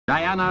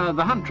Diana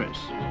the Huntress.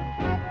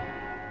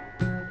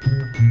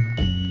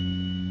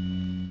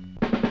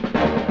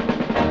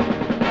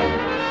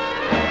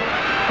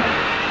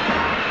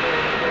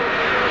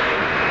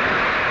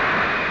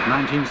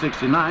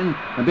 (1969),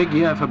 a big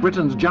year for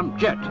Britain's jump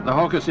jet, the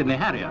Hawker Siddeley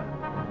Harrier.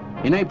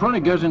 In April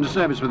it goes into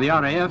service with the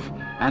RAF,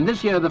 and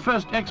this year the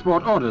first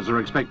export orders are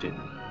expected.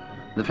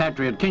 The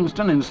factory at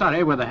Kingston in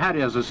Surrey, where the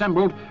Harriers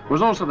assembled,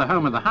 was also the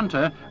home of the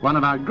Hunter, one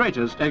of our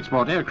greatest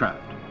export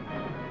aircraft.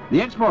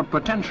 The export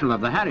potential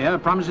of the Harrier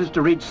promises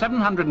to reach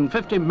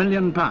 £750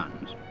 million.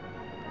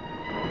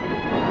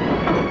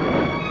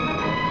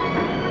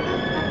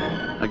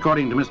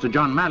 According to Mr.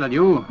 John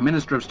Maladieu,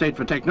 Minister of State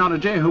for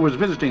Technology, who was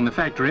visiting the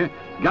factory,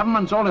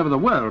 governments all over the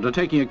world are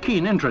taking a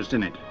keen interest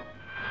in it.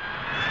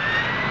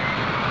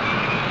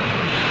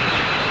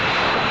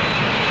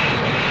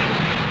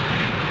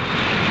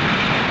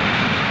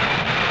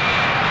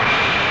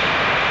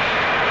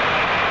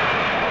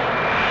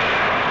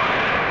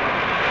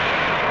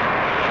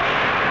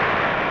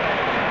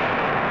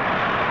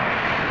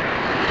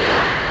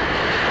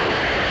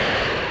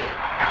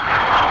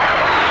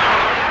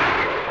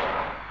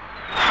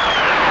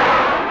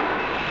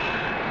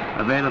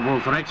 Available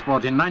for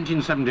export in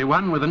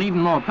 1971 with an even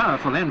more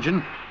powerful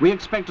engine, we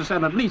expect to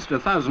sell at least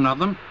 1,000 of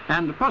them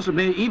and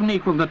possibly even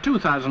equal the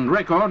 2,000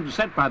 record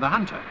set by the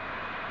Hunter.